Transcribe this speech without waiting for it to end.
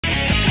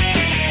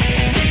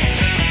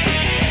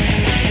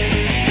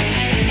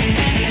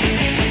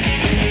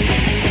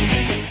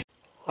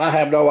I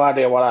have no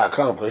idea what I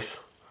accomplished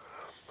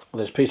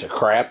with this piece of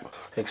crap,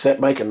 except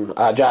making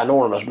a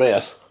ginormous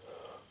mess.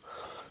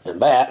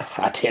 And that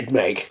I did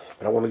make.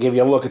 And I want to give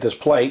you a look at this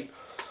plate.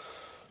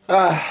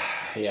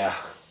 Yeah,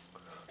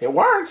 it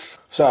works.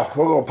 So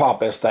we're going to pop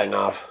this thing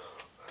off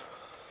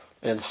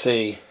and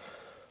see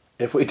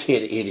if we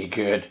did any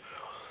good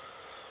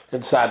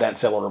inside that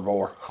cylinder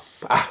bore.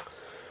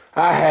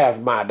 I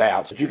have my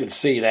doubts, but you can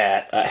see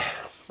that.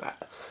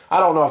 I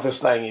don't know if this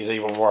thing is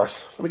even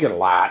worth, let me get a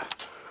light,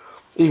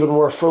 even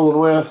worth fooling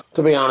with.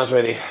 To be honest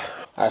with you,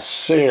 I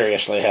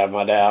seriously have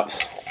my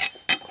doubts.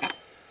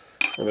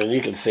 I mean,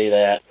 you can see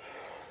that.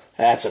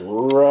 That's in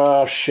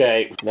rough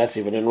shape. That's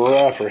even in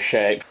rougher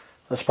shape.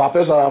 Let's pop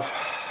this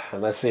off,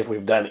 and let's see if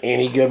we've done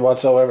any good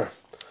whatsoever.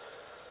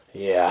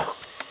 Yeah.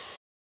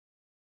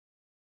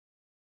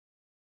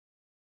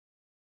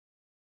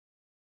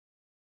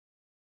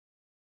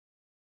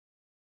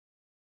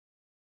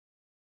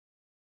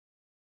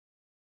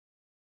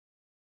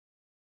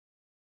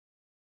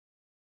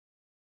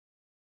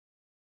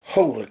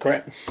 Holy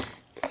crap.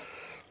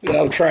 Look at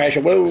all the trash.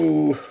 Whoa.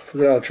 Look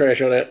at all the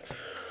trash on that.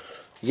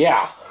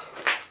 Yeah.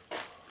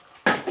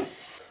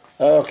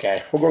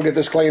 Okay. We're going to get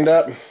this cleaned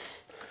up.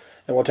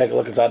 And we'll take a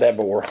look inside that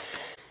bore.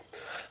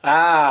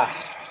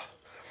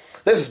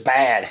 This is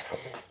bad.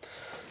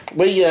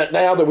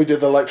 Now that we did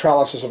the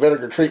electrolysis of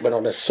vinegar treatment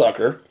on this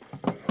sucker,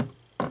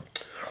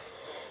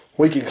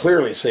 we can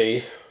clearly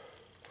see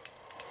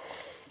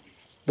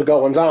the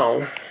goings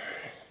on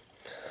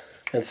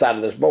inside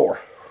of this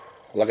bore.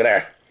 Look at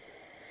there.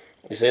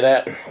 You see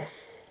that?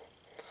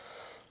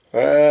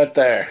 Right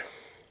there.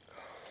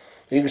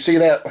 You can see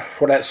that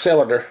where that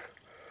cylinder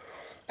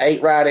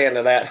ate right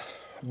into that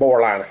bore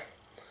liner.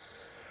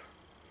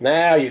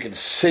 Now you can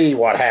see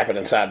what happened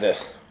inside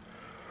this.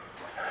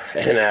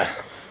 And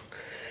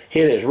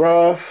it is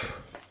rough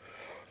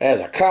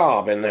as a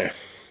cob in there.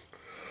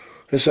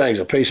 This thing's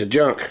a piece of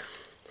junk.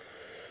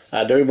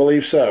 I do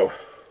believe so.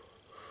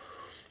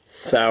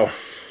 So,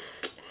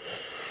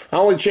 the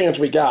only chance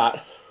we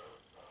got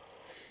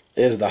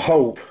is the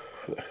hope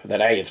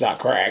that, A, it's not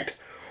cracked.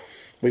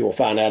 We will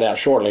find that out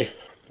shortly.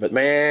 But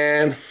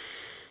man,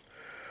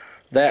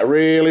 that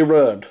really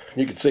rubbed.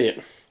 You can see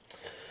it.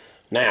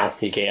 Now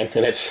you can,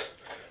 and it's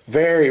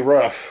very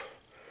rough.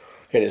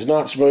 It is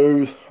not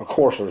smooth. Of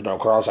course there's no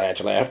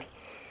crosshatch left.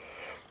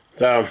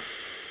 So,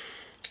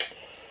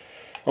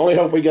 only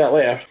hope we got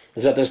left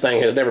is that this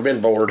thing has never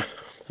been bored,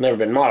 never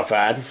been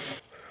modified.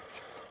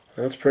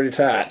 That's pretty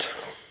tight.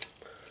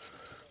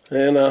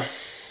 And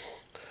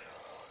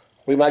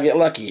we might get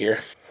lucky here.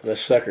 This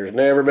sucker's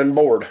never been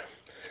bored.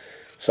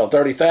 So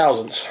 30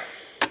 thousandths.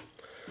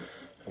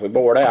 If we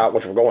bore it out,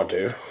 which we're going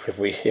to, if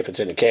it's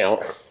in the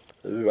count.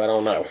 Ooh, I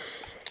don't know.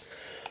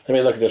 Let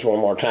me look at this one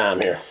more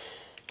time here.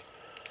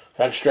 If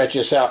I can stretch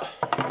this out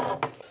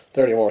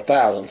 30 more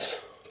thousandths,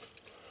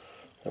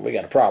 then we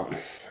got a problem.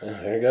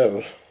 There it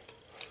goes.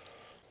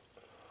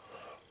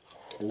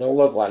 It don't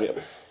look like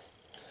it.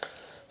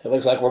 It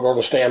looks like we're going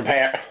to stand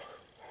pat.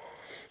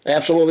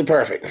 Absolutely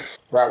perfect.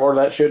 Right where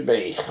that should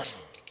be.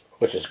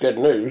 Which is good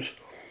news.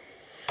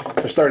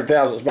 Because 30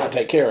 thousandths might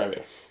take care of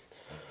it.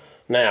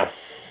 Now,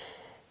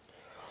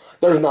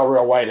 there's no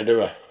real way to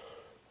do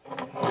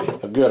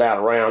a good out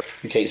around.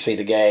 You can't see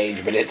the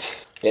gauge, but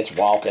it's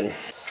walking.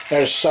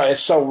 It's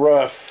so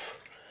rough,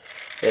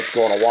 it's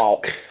going to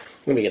walk.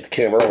 Let me get the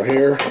camera over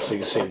here so you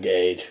can see the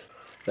gauge.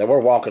 Now we're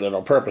walking it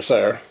on purpose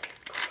there.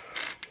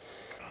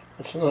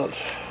 It's not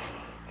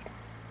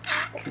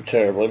too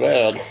terribly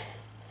bad.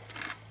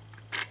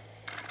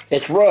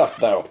 It's rough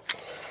though.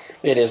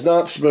 It is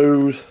not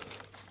smooth.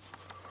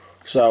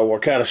 So we're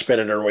kind of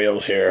spinning our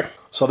wheels here.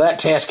 So that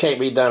test can't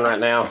be done right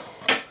now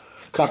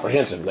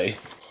comprehensively.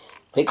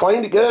 He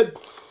cleaned it good.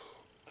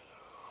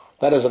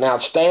 That is an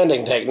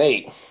outstanding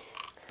technique,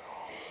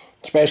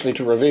 especially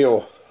to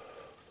reveal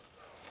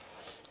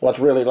what's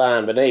really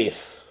lying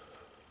beneath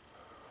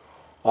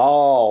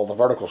all the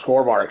vertical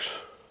score marks.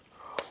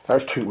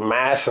 There's two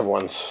massive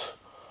ones.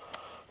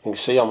 You can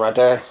see them right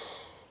there.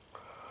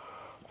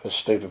 This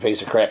stupid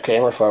piece of crap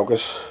camera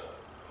focus.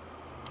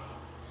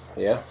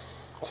 Yeah,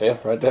 see them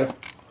right there?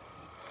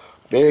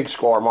 Big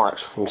score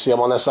marks. You can see them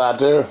on this side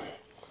too.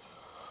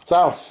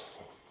 So,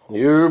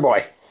 you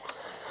boy.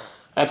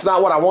 That's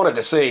not what I wanted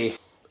to see.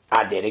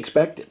 I did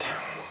expect it.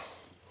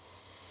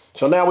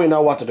 So now we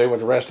know what to do with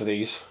the rest of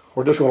these.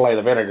 We're just going to lay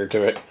the vinegar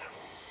to it.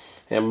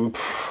 And,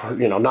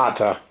 you know, not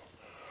to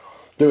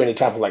do any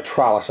type of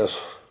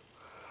electrolysis.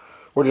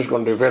 We're just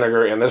going to do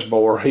vinegar in this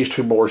bore, these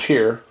two bores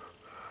here.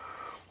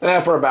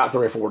 For about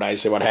 3 or 4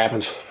 days, see what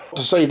happens.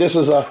 To see, this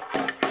is a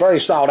very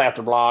sought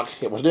after block.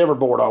 It was never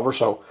bored over,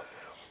 so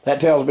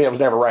that tells me it was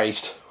never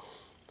raced.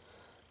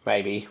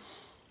 Maybe.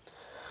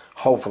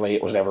 Hopefully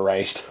it was never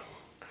raced.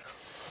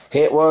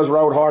 It was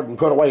rode hard and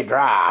put away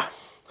dry.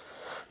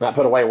 Not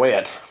put away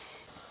wet.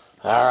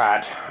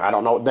 Alright, I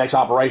don't know what the next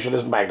operation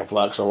is in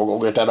Magnaflux, so we're going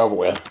to get that over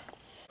with.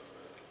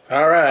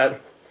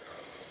 Alright.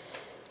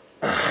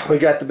 We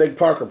got the big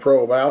Parker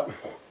probe out.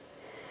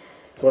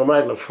 Going to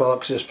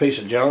Magnaflux this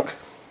piece of junk.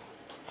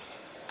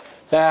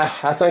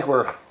 I think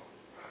we're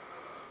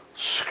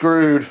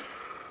screwed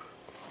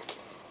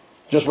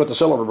just with the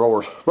cylinder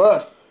bores,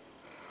 but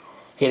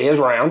it is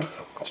round.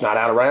 It's not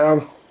out of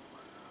round,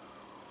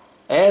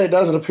 and it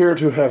doesn't appear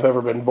to have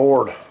ever been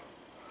bored.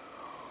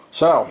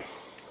 So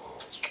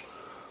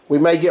we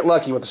may get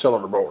lucky with the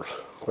cylinder bores,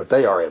 but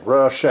they are in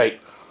rough shape.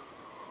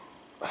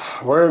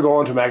 We're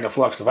going to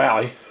Magnaflux the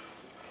Valley,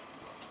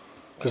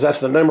 because that's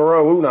the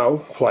numero uno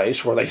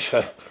place where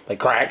they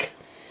crack.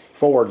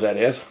 Fords, that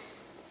is.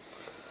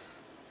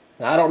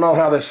 Now, I don't know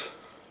how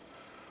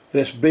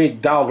this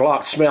big dog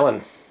lot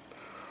smelling.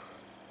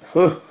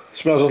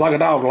 Smells like a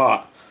dog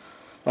lot.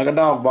 Like a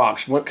dog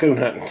box. Went coon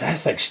hunting. That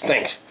thing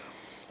stinks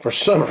for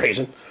some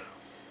reason.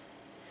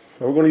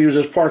 We're going to use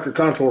this Parker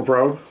contour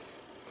probe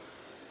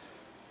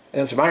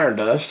and some iron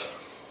dust.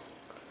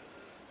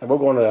 And we're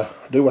going to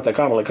do what they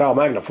commonly call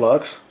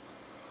Magnaflux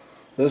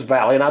this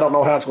valley. And I don't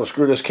know how it's going to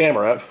screw this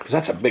camera up, because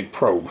that's a big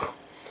probe.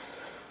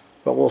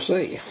 But we'll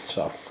see.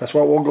 So that's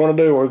what we're going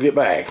to do when we get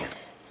back.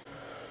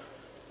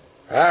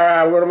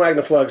 Alright, we're going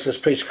to Magnaflux this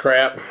piece of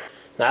crap.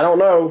 Now, I don't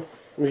know.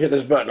 Let me hit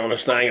this button on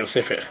this thing and see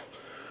if it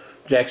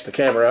jacks the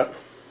camera up.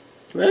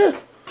 Yeah.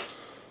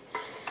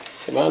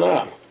 Why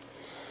not?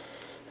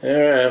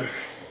 Alright.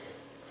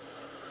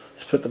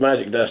 Let's put the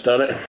magic dust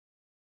on it.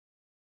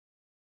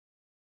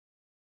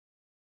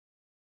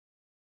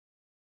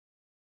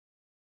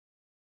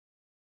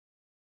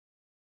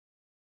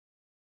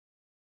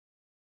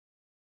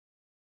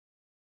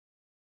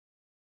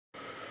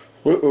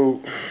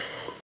 Uh-oh.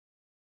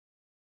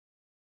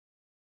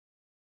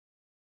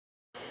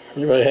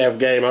 You may have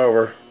game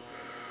over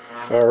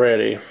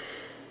already.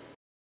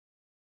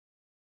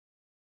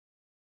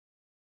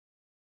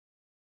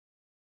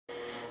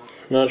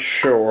 Not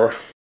sure.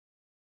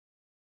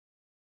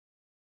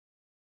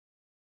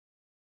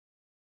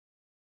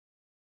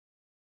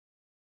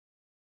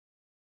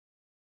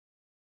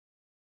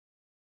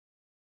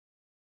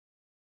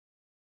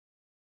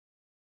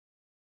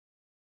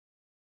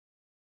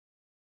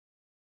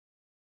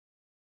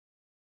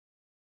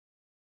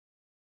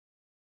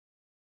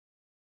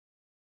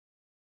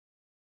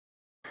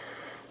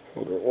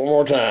 We'll do it one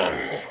more time.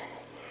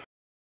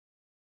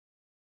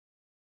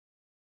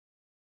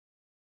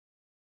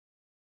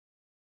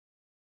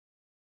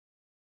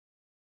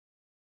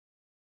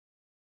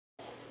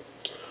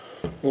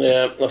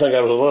 Yeah, I think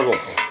I was a little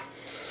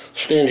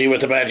stingy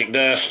with the magic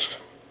dust.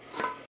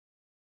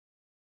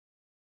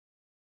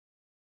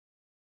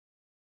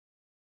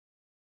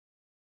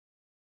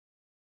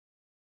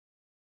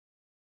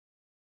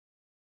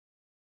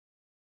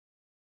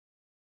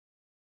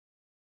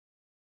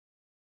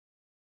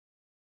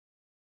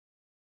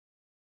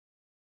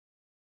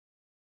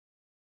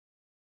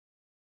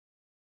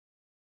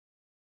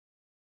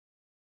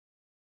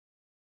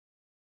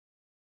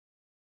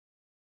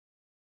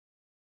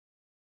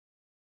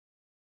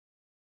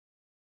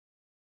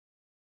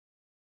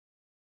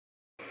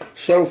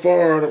 So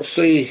far, I don't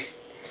see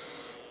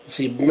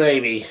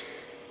maybe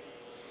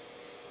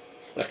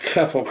a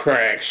couple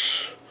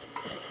cracks,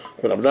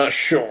 but I'm not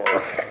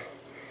sure.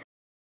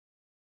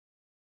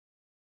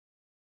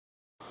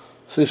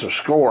 See some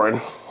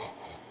scoring.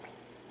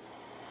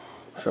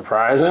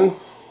 Surprising.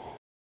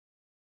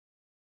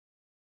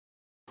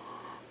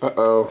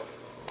 Uh-oh.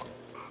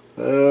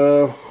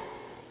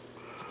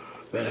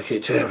 Man, I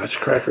can't tell if it's a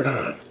crack or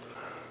not.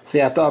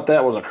 See, I thought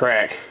that was a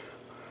crack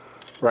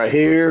right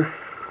here.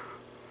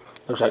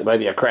 Looks like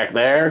maybe a crack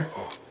there.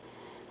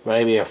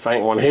 Maybe a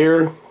faint one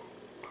here.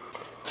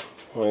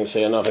 We can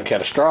see nothing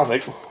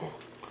catastrophic.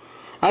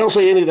 I don't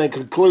see anything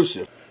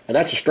conclusive. And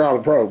that's a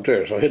strong probe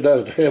too, so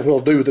it will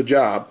do the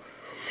job.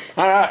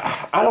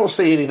 I don't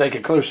see anything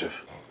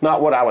conclusive. Not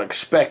what I would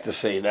expect to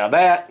see. Now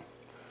that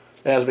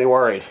has me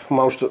worried.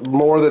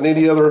 More than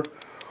any other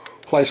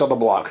place on the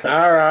block.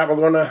 Alright, we're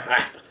gonna...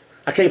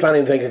 I can't find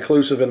anything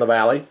conclusive in the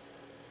valley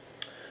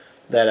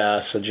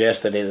that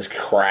suggests that it is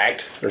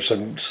cracked. There's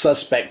some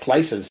suspect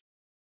places.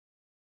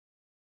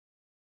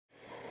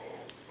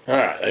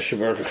 Alright, that should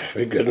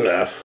be good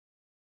enough.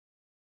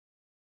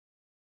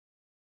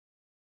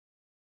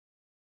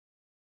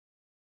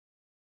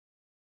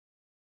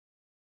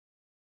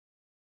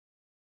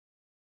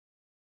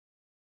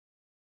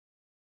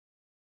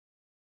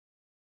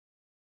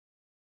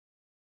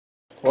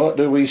 What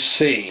do we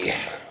see?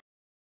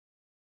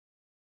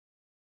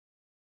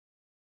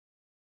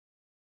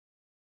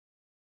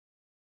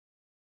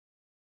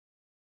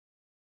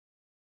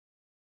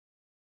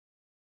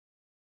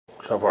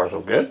 So far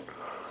so good.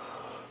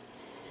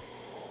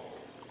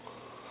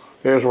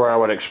 Here's where I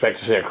would expect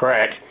to see a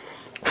crack.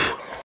 I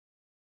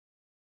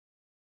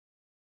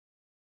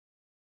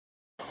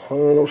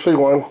don't see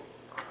one.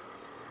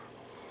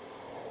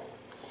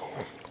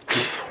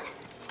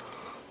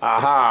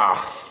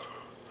 Aha!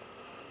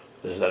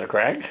 Is that a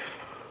crack?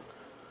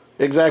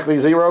 Exactly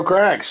 0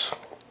 cracks.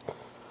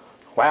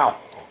 Wow.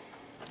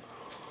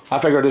 I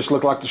figured this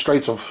looked like the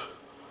streets of,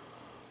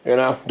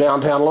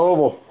 downtown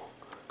Louisville.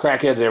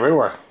 Crackheads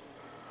everywhere.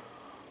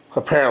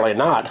 Apparently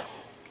not.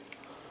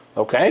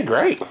 Okay,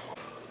 great.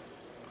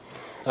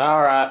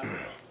 Alright.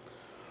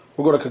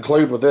 we're going to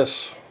conclude with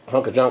this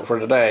hunk of junk for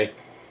today.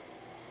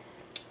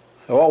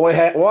 What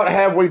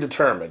have we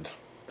determined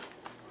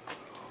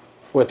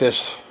with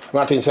this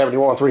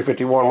 1971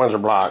 351 Windsor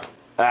block?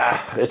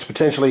 It's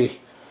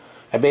potentially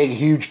a big,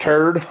 huge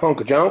turd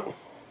hunk of junk.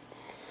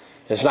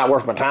 It's not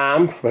worth my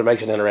time, but it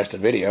makes an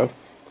interesting video.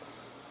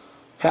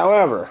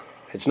 However,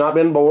 it's not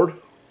been bored.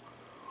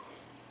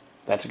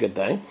 That's a good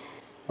thing.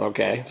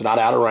 Okay, it's not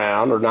out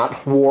around, or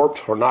not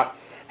warped, or not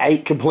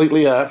ate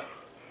completely up.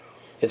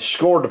 It's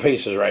scored to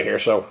pieces right here,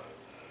 so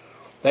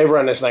they've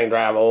run this thing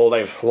dry old,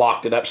 they've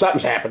locked it up.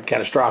 Something's happened,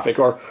 catastrophic,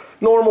 or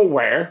normal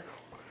wear.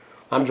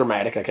 I'm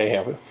dramatic, I can't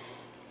help it.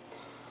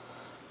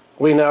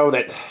 We know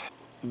that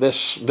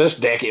this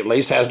deck at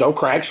least has no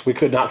cracks. We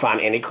could not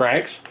find any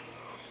cracks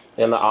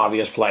in the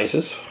obvious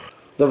places.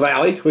 The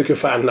valley, we could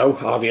find no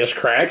obvious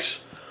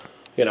cracks.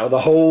 You know, the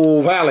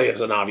whole valley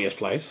is an obvious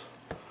place.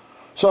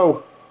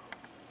 So,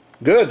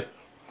 good.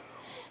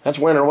 That's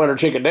winter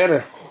chicken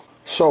dinner.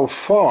 So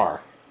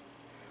far,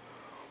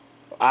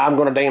 I'm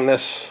going to deem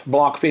this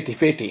block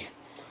 50-50.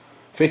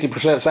 50%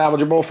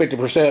 salvageable,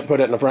 50% put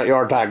it in the front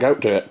yard, tie a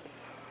goat to it.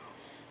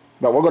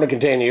 But we're going to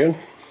continue.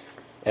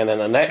 And then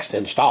the next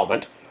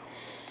installment,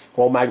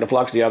 we'll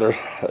Magnaflux the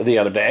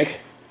other deck.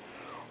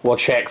 We'll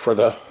check for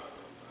the,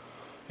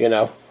 you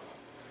know,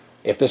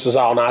 if this is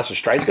all nice and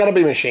straight. It's got to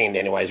be machined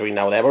anyways, we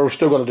know that, but we're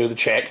still going to do the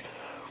check.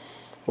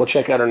 We'll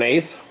check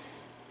underneath.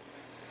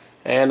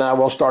 And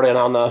we'll start in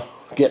on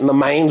getting the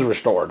mains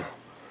restored.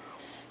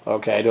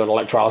 Okay, doing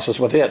electrolysis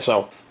with it.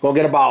 So we'll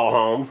get a ball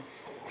home.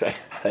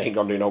 I ain't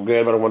going to do no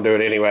good, but I'm going to do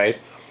it anyways.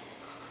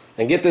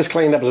 And get this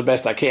cleaned up as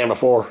best I can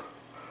before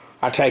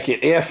I take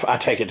it, if I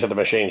take it to the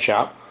machine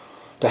shop,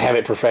 to have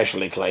it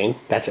professionally cleaned.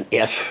 That's an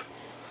if.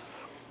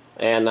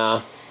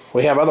 And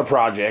we have other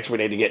projects we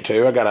need to get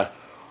to. I got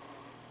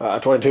a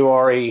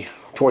 22RE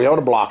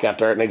Toyota block out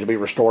there. It needs to be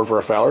restored for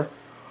a feller.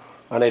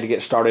 I need to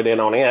get started in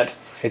on it.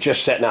 It's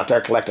just sitting out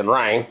there collecting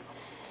rain,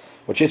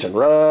 which it's in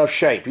rough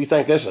shape. You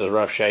think this is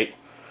rough shape?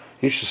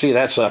 You should see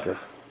that sucker.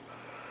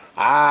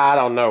 I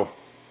don't know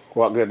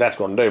what good that's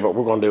going to do, but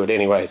we're going to do it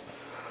anyways.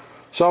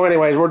 So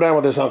anyways, we're done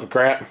with this hunk of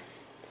crap.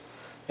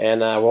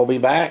 And we'll be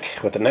back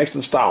with the next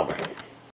installment.